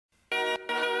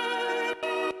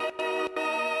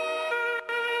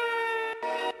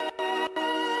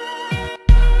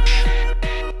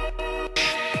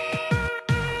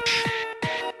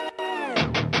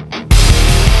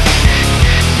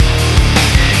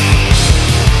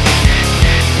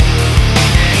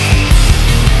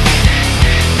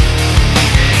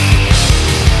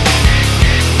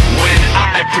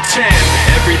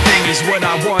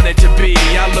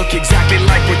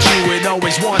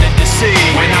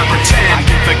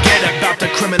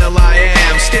criminal I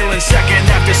am, stealing second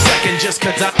after second just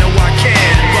cause I know I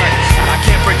can. But I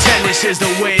can't pretend this is the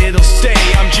way it'll stay.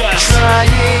 I'm just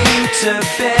trying to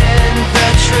bend the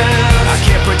truth. I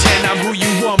can't pretend I'm who you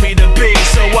want me to be,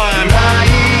 so I'm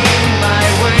lying my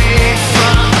way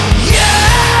from you.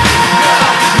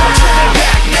 No turning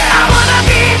back now. I wanna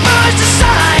be pushed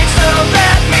aside, so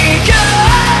let me go.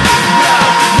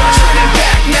 No turning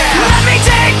back now. Let me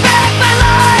take back my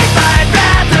life. I'd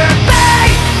rather be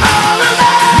all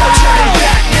alone. No turning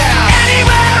back now.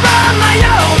 Anywhere on my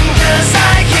own, cause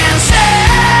I can say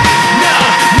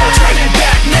No turning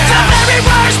back now. the very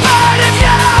worst part of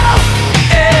you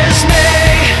is me.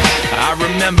 I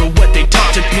remember what they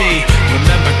taught to me.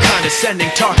 Remember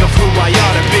condescending talk of who I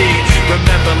ought to be.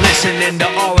 Remember listening to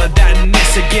all of that and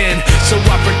this again. So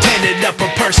I pretended up a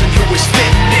person who was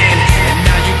fitting in. And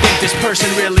now you think this person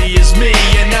really is me.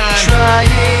 And I'm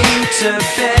trying to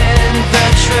bend the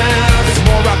truth. the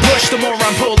more I push, the more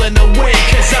I'm pulling away.